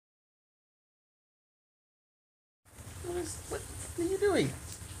What are you doing?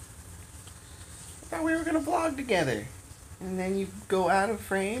 I thought we were gonna vlog together. And then you go out of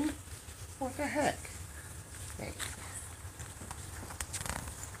frame? What the heck? Hey.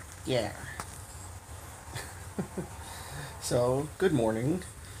 Yeah. So, good morning.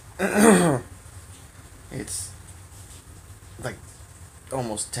 It's like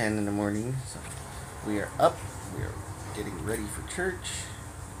almost 10 in the morning, so we are up. We are getting ready for church,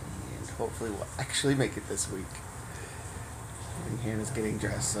 and hopefully we'll actually make it this week. And Hannah's getting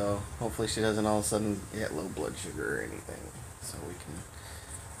dressed, so hopefully she doesn't all of a sudden get low blood sugar or anything, so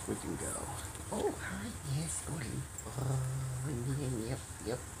we can go. Oh, hi, yes, go ahead.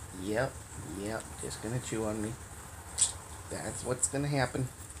 Yep. Just gonna chew on me. That's what's gonna happen.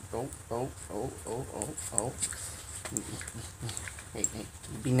 Oh. Hey,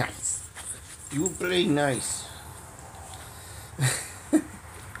 you be nice. You play nice.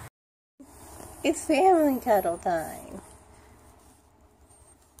 It's family cuddle time.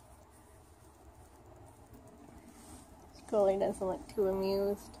 Scully doesn't look too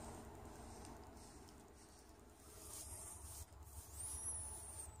amused.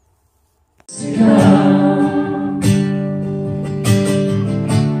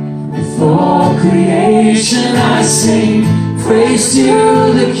 For creation I sing praise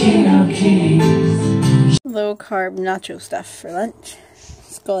to the King of Kings. Low carb nacho stuff for lunch.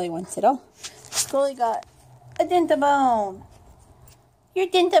 Scully wants it all. Scully got a Dentabone. Your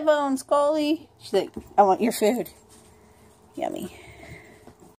Dentabone, Scully. She's like, I want your food. Yummy.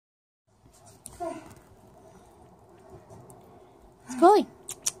 Scully.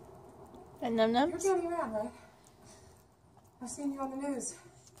 And num nums. You're getting around, right? I've seen you on the news.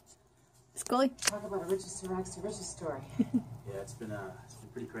 Scully. Talk about a riches to rags to riches story. Yeah, it's been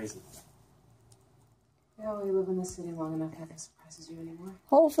pretty crazy. Yeah, well, you live in this city long enough, nothing surprises you anymore.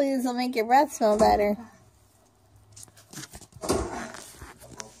 Hopefully this will make your breath smell better.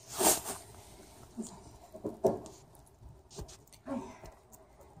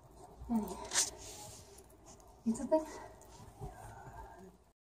 Eat something?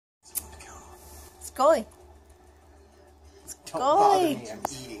 Scully. Don't bother me, I'm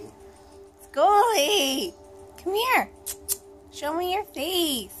eating. Scully. Come here. Show me your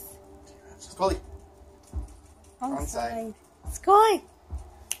face. Scully. On Wrong side. Scully.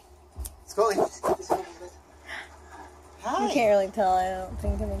 Scully. You Hi. can't really tell, I don't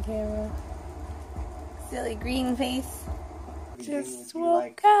think, in the camera. Silly green face. Just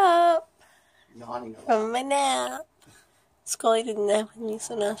woke up Yawning a lot. from my nap. Scully didn't nap with me,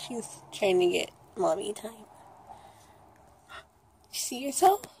 so now she's trying to get mommy time. You see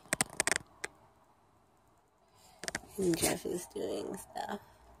yourself? And Jeff is doing stuff.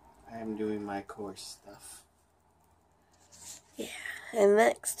 I am doing my course stuff. Yeah, and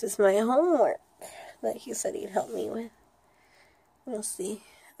next is my homework that he said he'd help me with. We'll see.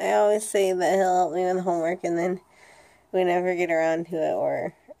 I always say that he'll help me with homework, and then we never get around to it,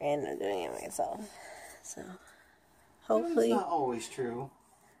 or I end up doing it myself. So, hopefully. That's not always true.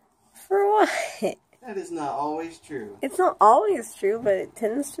 For what? That is not always true. It's not always true, but it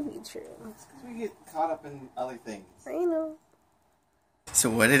tends to be true. It's because we get caught up in other things. I know. So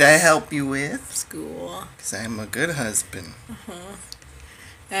what did I help you with? School. Because I'm a good husband.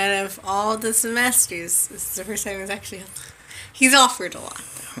 Out of all the semesters, this is the first time he's offered a lot.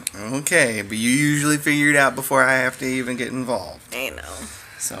 Okay, but you usually figure it out before I have to even get involved. I know.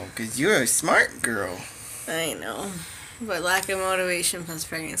 So, because you're a smart girl. I know. But lack of motivation plus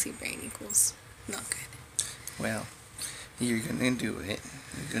pregnancy brain equals not good. Well, you're going to do it.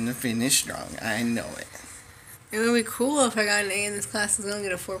 You're going to finish strong. I know it. It would be cool if I got an A in this class and going to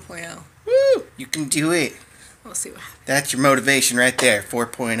get a 4.0. Woo! You can do it. We'll see what happens. That's your motivation right there,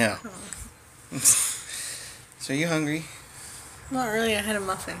 4.0. Oh. So you hungry? Not really, I had a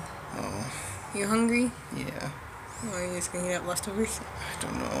muffin. Oh, You hungry? yeah. Or are you just going to eat up leftovers? I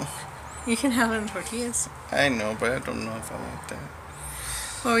don't know. You can have them tortillas. I know, but I don't know if I like that.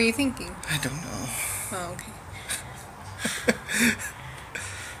 What were you thinking? I don't know. Oh, okay.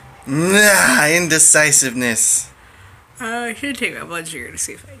 Nah, indecisiveness. I should take my blood sugar to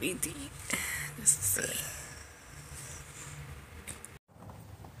see if I need to eat. Just to see.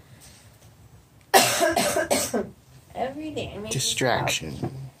 Every day I make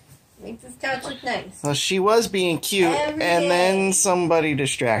Distraction. Makes this couch look nice. Well, she was being cute, Every and day. then somebody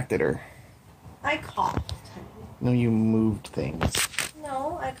distracted her. I coughed. No, you moved things.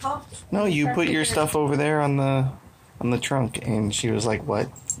 No, I coughed. No, you put your stuff over there on the trunk, and she was like, "What?"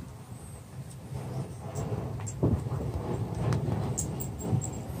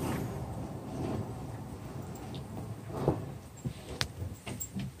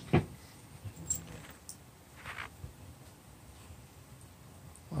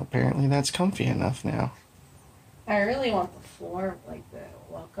 apparently that's comfy enough now. I really want the floor, like the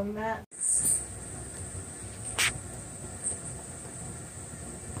welcome mat.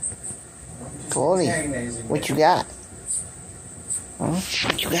 Tony, what you got? Huh?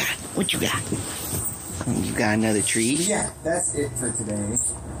 What you got? What you got? You got another treat? Yeah, that's it for today.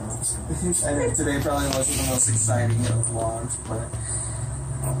 I know today probably wasn't the most exciting of vlogs, but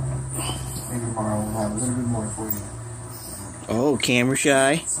maybe tomorrow we'll have a little bit more for you. Oh, camera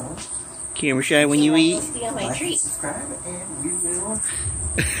shy. So, Camera shy when you eat. like and subscribe, and we will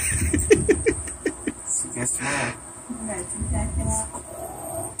see you guys tomorrow.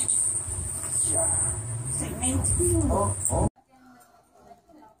 Oh.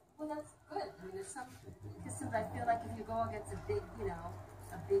 Well, that's good. I mean, there's some, because I feel like if you go against a big,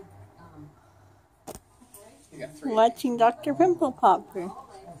 Watching Dr. Pimple Popper.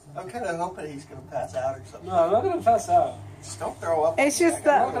 I'm kind of hoping he's going to pass out or something. No, I'm not gonna pass out. Just don't throw up. It's just I'm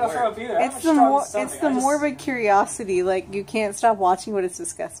that not gonna throw up either. I have it's a the strong stomach. it's the morbid curiosity. Like you can't stop watching, but it's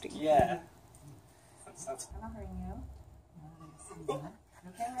disgusting. Yeah. That's You okay,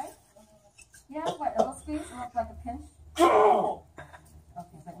 right? Yeah, what, a little squeeze? Look like a pinch? Oh!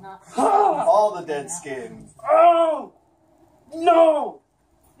 Okay, but not... All the dead skin. Oh! No!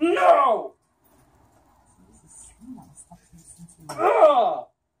 No! Ugh!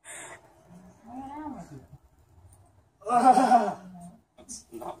 That's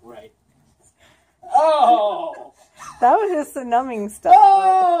not right. Oh! That was just the numbing stuff.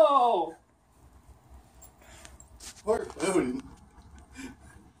 Oh! Poor Odin.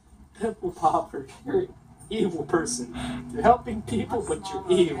 Pimple Popper, you're an evil person. You're helping people, but you're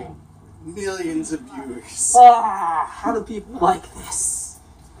evil. Millions of viewers. Ah! How do people like this?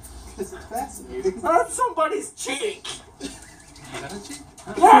 Because it's fascinating. That's somebody's cheek! Is that a cheek?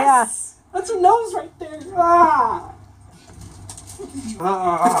 Yes! That's her nose right there! Ah!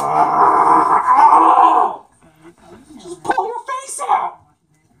 Ah! Just pull your face out!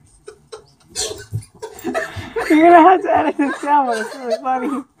 You're gonna have to edit this down, but it's really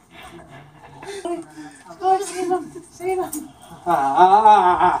funny.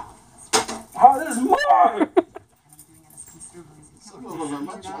 Ah! Oh, there's more! Some of them are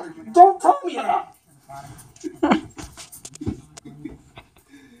much larger. Don't tell me that!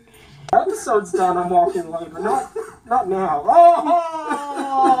 Episode's done, I'm walking labor. Not now.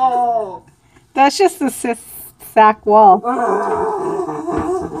 Oh! That's just the sack wall.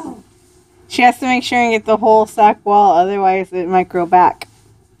 She has to make sure and get the whole sack wall, otherwise it might grow back.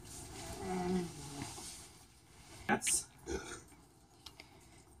 That's...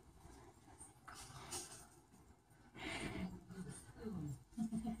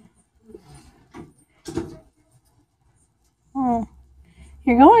 Oh.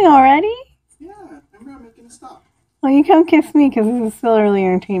 You're going already? Yeah, remember I'm making a stop. Well, you come kiss me because this is still really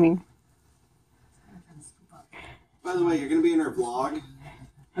entertaining. By the way, you're going to be in our vlog.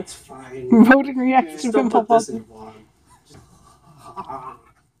 That's fine. Voting reaction Just to don't Pimple put this Popper. in the vlog.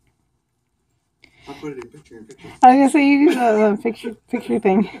 I'll put it in picture in picture. I was gonna say you do the picture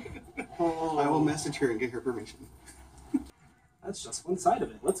thing. I will message her and get her permission. That's just one side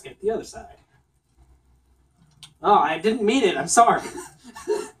of it. Let's get the other side. Oh, I didn't mean it. I'm sorry.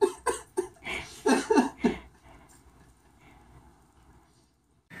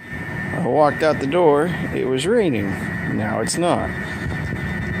 I walked out the door. It was raining. Now it's not.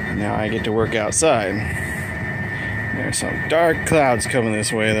 Now I get to work outside. There's some dark clouds coming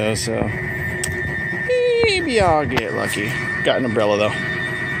this way though, so maybe I'll get lucky. Got an umbrella though.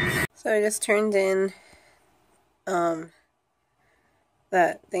 So I just turned in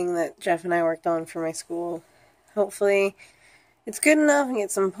that thing that Jeff and I worked on for my school. Hopefully it's good enough and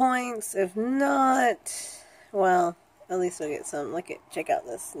get some points. If not, well, at least we'll get some. Check out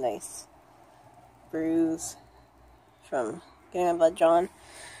this nice bruise from getting my blood drawn.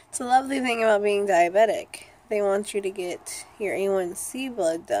 It's a lovely thing about being diabetic. They want you to get your A1C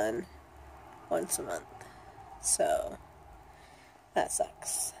blood done once a month. So that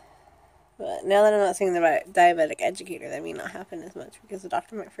sucks. But now that I'm not seeing the diabetic educator, that may not happen as much because the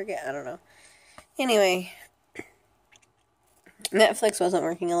doctor might forget. I don't know. Anyway, Netflix wasn't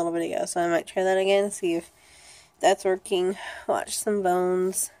working a little bit ago, so I might try that again, see if that's working. Watch some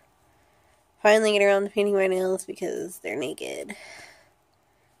Bones. Finally get around to painting my nails because they're naked.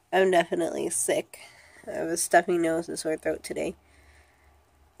 I'm definitely sick. I have a stuffy nose and sore throat today.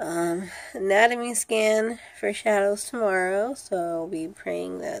 Anatomy scan for Shadows tomorrow, so I'll be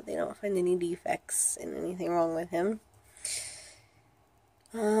praying that they don't find any defects and anything wrong with him.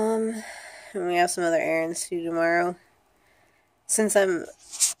 And we have some other errands to do tomorrow. Since I'm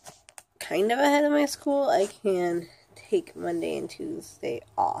kind of ahead of my school, I can take Monday and Tuesday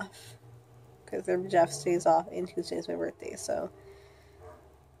off. Because Jeff's days off and Tuesday's my birthday, so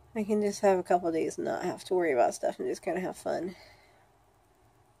I can just have a couple of days and not have to worry about stuff and just kind of have fun.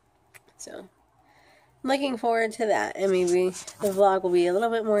 So, I'm looking forward to that, and maybe the vlog will be a little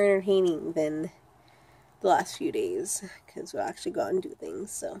bit more entertaining than the last few days, because we'll actually go out and do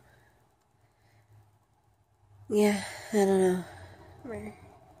things, so. Yeah, I don't know.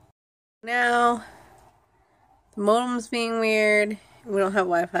 Now, the modem's being weird. We don't have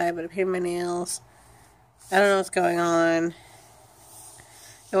Wi-Fi, but I painted my nails. I don't know what's going on.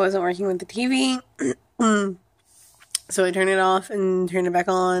 It wasn't working with the TV. So I turned it off and turned it back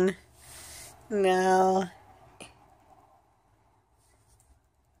on. Now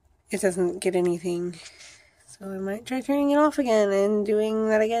it doesn't get anything. So I might try turning it off again and doing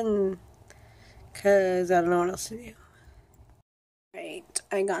that again. Because I don't know what else to do. Right,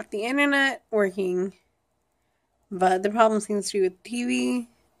 I got the internet working. But the problem seems to be with the TV.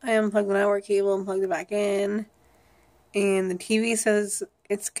 I unplugged the network cable and plugged it back in. And the TV says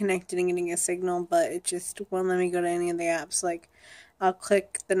it's connected and getting a signal, but it just won't let me go to any of the apps. Like, I'll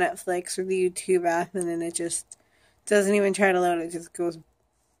click the Netflix or the YouTube app, and then it just doesn't even try to load. It just goes,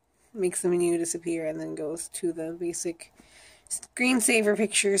 makes the menu disappear, and then goes to the basic screensaver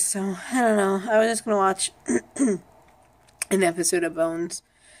pictures. So, I don't know. I was just going to watch an episode of Bones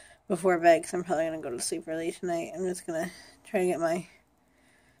before bed, because I'm probably going to go to sleep early tonight. I'm just going to try to get my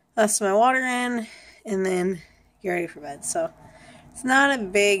water in, and then get ready for bed. So, it's not a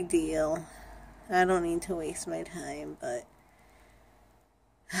big deal. I don't need to waste my time, but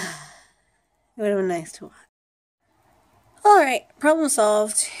it would have been nice to watch. Alright, problem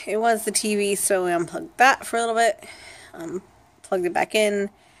solved. It was the TV, so we unplugged that for a little bit. Plugged it back in,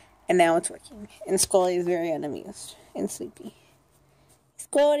 and now it's working. And Scully is very unamused and sleepy.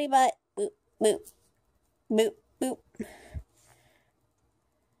 Scully butt. Boop, boop. Boop, boop.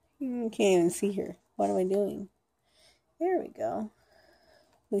 You can't even see her. What am I doing? There we go.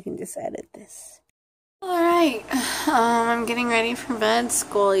 We can just edit this. Alright. I'm getting ready for bed.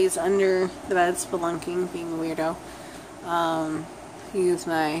 Scully's under the bed spelunking, being a weirdo. Use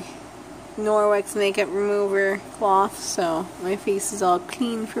my Norwex makeup remover cloth, so my face is all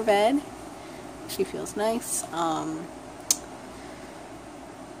clean for bed. She feels nice.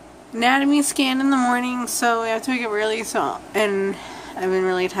 Anatomy scan in the morning, so we have to wake up early, and I've been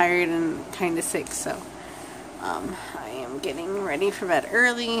really tired and kind of sick, so I am getting ready for bed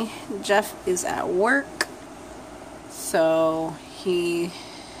early. Jeff is at work, so he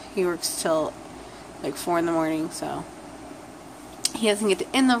works till like 4 in the morning, so he doesn't get to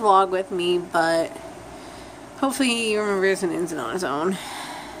end the vlog with me, but hopefully he remembers and ends it on his own.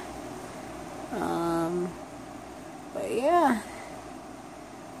 But yeah,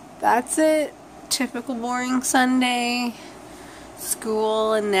 that's it. Typical boring Sunday.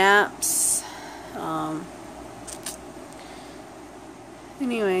 School and naps.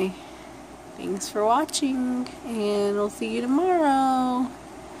 Anyway, thanks for watching, and we'll see you tomorrow.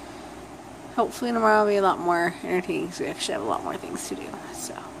 Hopefully tomorrow will be a lot more entertaining, because we actually have a lot more things to do,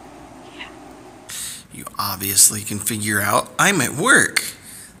 so, yeah. You obviously can figure out I'm at work.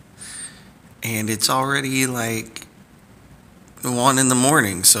 And it's already like 1 in the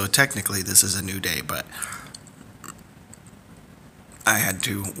morning, so technically this is a new day, but I had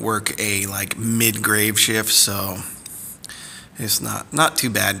to work a like mid-grave shift, so it's not too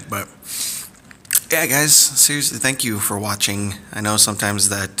bad. But yeah, guys, seriously, thank you for watching. I know sometimes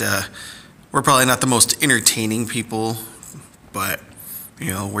that we're probably not the most entertaining people, but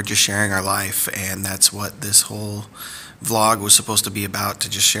you know, we're just sharing our life, and that's what this whole vlog was supposed to be about, to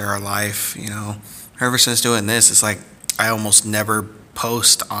just share our life. You know, ever since doing this, it's like I almost never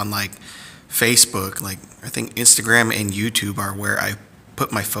post on like Facebook. Like, I think Instagram and YouTube are where I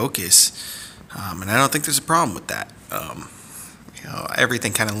put my focus, and I don't think there's a problem with that. You know,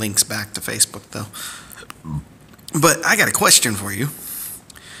 everything kind of links back to Facebook though. But I got a question for you.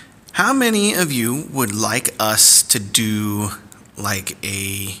 How many of you would like us to do like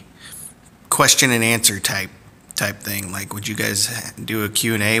a question and answer type thing? Like, would you guys do a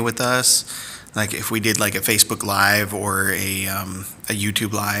Q&A with us? Like, if we did like a Facebook Live or a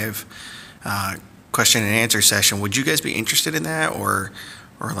YouTube Live question and answer session, would you guys be interested in that? Or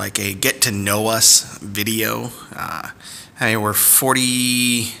like a get to know us video? I mean, we're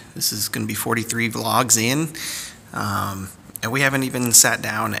 40, this is going to be 43 vlogs in, and we haven't even sat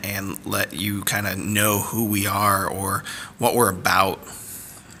down and let you kind of know who we are or what we're about.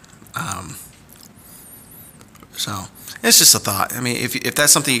 So it's just a thought. I mean, if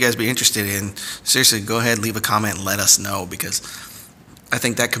that's something you guys be interested in, seriously, go ahead, leave a comment and let us know, because I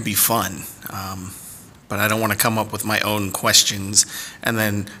think that could be fun. but I don't want to come up with my own questions and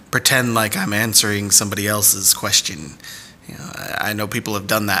then pretend like I'm answering somebody else's question. You know, I know people have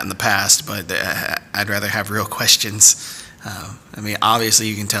done that in the past, but I'd rather have real questions. I mean, obviously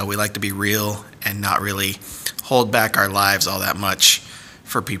you can tell we like to be real and not really hold back our lives all that much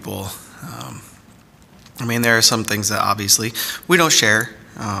for people. I mean, there are some things that obviously we don't share,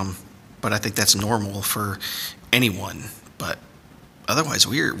 but I think that's normal for anyone. But otherwise,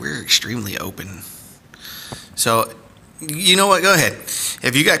 we're extremely open. So, you know what? Go ahead.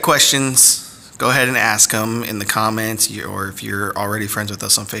 If you got questions, go ahead and ask them in the comments, or if you're already friends with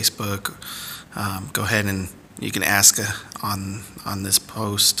us on Facebook, go ahead and you can ask on this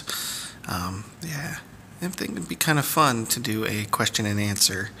post. Yeah, I think it'd be kind of fun to do a question and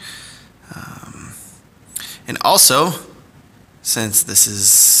answer. And also, since this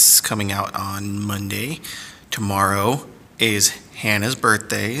is coming out on Monday, tomorrow is Hannah's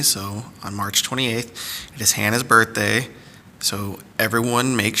birthday. So on March 28th, it is Hannah's birthday. So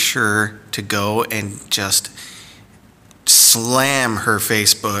everyone make sure to go and just slam her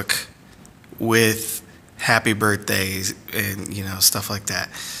Facebook with happy birthdays and, you know, stuff like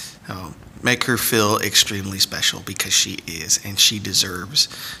that. So make her feel extremely special, because she is, and she deserves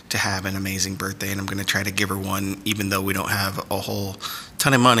to have an amazing birthday. And I'm going to try to give her one, even though we don't have a whole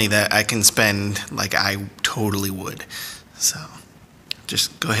ton of money that I can spend like I totally would. So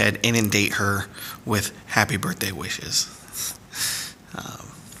just go ahead and inundate her with happy birthday wishes.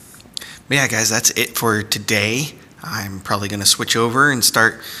 But yeah, guys, that's it for today. I'm probably going to switch over and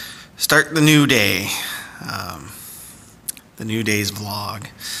start the new day, the new day's vlog.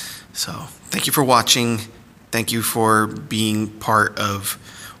 So thank you for watching. Thank you for being part of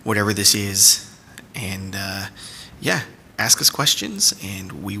whatever this is. And yeah, ask us questions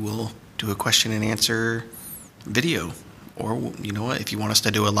and we will do a question and answer video. Or, you know what, if you want us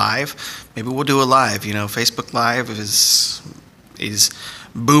to do a live, maybe we'll do a live. You know, Facebook Live is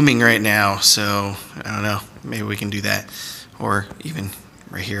booming right now. So I don't know, maybe we can do that. Or even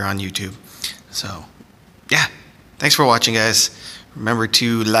right here on YouTube. So yeah, thanks for watching, guys. Remember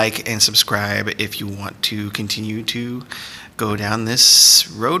to like and subscribe if you want to continue to go down this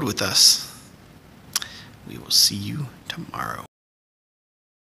road with us. We will see you tomorrow.